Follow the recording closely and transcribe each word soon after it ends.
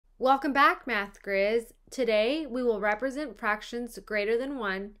Welcome back, Math Grizz. Today we will represent fractions greater than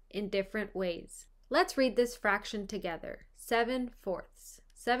 1 in different ways. Let's read this fraction together. 7/4.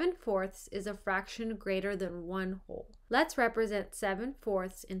 7/4 is a fraction greater than 1 whole. Let's represent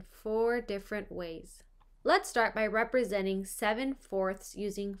 7/4 in 4 different ways. Let's start by representing 7/4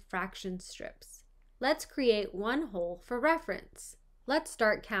 using fraction strips. Let's create 1 whole for reference. Let's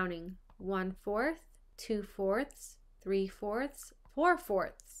start counting 1/4, 2/4, 3/4,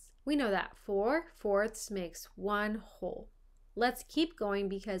 4/4. We know that 4/4 makes 1 whole. Let's keep going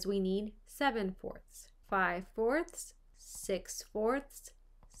because we need 7/4. 5/4, 6/4,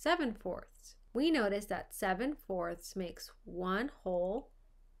 7/4. We notice that 7/4 makes 1 whole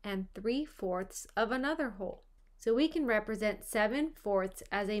and 3/4 of another whole. So we can represent 7/4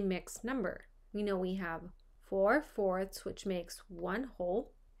 as a mixed number. We know we have 4/4, which makes 1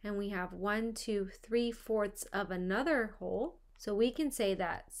 whole, and we have 1, 2, 3/4 of another whole. So we can say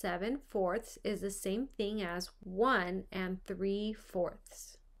that 7/4 is the same thing as 1 and 3/4.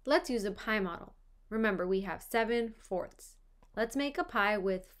 Let's use a pie model. Remember, we have 7/4. Let's make a pie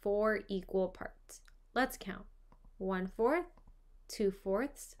with 4 equal parts. Let's count. 1/4,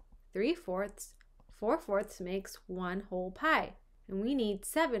 2/4, 3/4, 4/4 makes 1 whole pie. And we need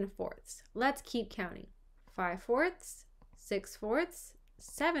 7/4. Let's keep counting. 5/4, 6/4,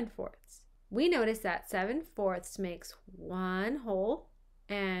 7/4. We notice that 7/4 makes 1 whole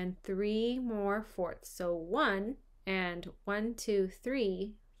and 3 more fourths. So 1 and 1, 2,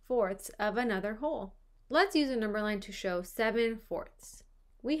 3/4 of another whole. Let's use a number line to show 7/4.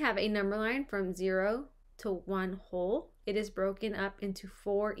 We have a number line from 0 to 1 whole. It is broken up into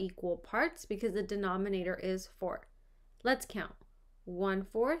 4 equal parts because the denominator is 4. Let's count.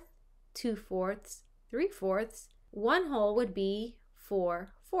 1/4, 2/4, 3/4. 1 whole would be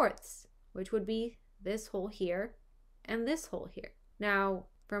 4/4, which would be this whole here and this whole here. Now,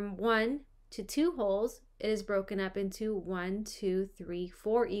 from 1 to 2 wholes, it is broken up into 1, 2, 3,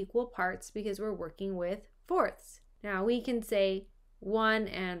 4 equal parts because we're working with fourths. Now, we can say 1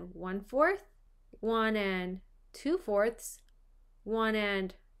 and 1/4, 1 and 2/4, 1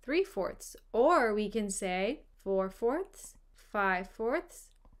 and 3/4, or we can say 4/4, 5/4,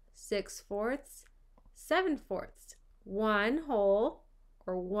 6/4, 7/4. 1 whole,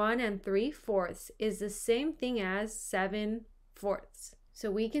 or 1 and 3/4, is the same thing as 7/4.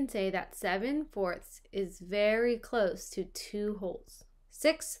 So we can say that 7/4 is very close to 2 wholes.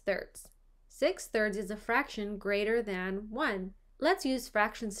 6/3. 6/3 is a fraction greater than 1. Let's use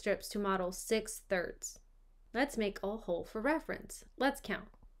fraction strips to model 6/3. Let's make a whole for reference. Let's count.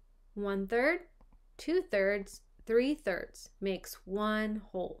 1/3, 2/3, 3/3 makes 1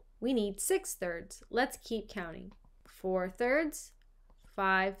 whole. We need 6/3. Let's keep counting. 4/3,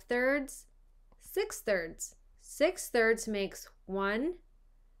 5/3, 6/3. 6/3 makes 1,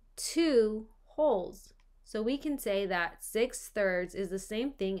 2 wholes. So we can say that 6/3 is the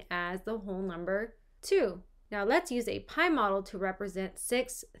same thing as the whole number 2. Now let's use a pie model to represent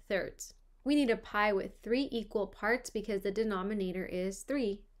 6/3. We need a pie with 3 equal parts because the denominator is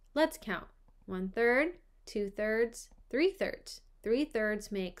 3. Let's count. 1/3, 2/3, 3/3.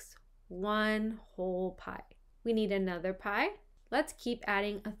 3/3 makes 1 whole pie. We need another pie. Let's keep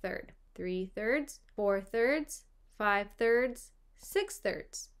adding a third. 3/3, 4/3, 5/3,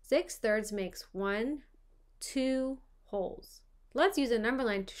 6/3. 6/3 makes 1, 2 wholes. Let's use a number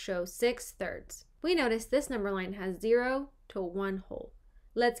line to show 6/3. We notice this number line has 0 to 1 whole.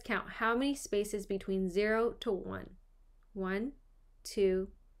 Let's count how many spaces between 0 to 1. 1,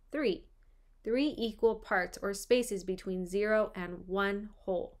 2, 3. 3 equal parts or spaces between 0 and 1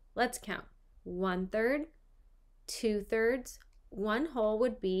 whole. Let's count. 1/3, 2/3, 1 whole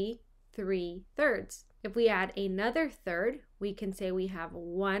would be 3/3. If we add another third, we can say we have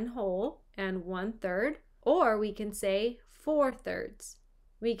 1 whole and 1/3, or we can say 4/3.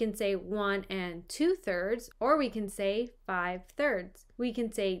 We can say 1 and 2/3, or we can say 5/3. We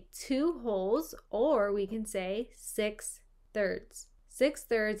can say 2 wholes, or we can say 6/3.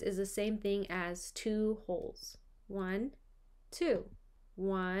 6/3 is the same thing as 2 wholes. 1, 2,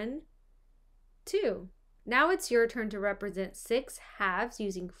 1, 2. Now it's your turn to represent 6/2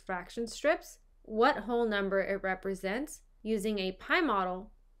 using fraction strips, what whole number it represents, using a pie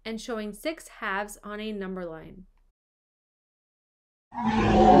model, and showing 6/2 on a number line.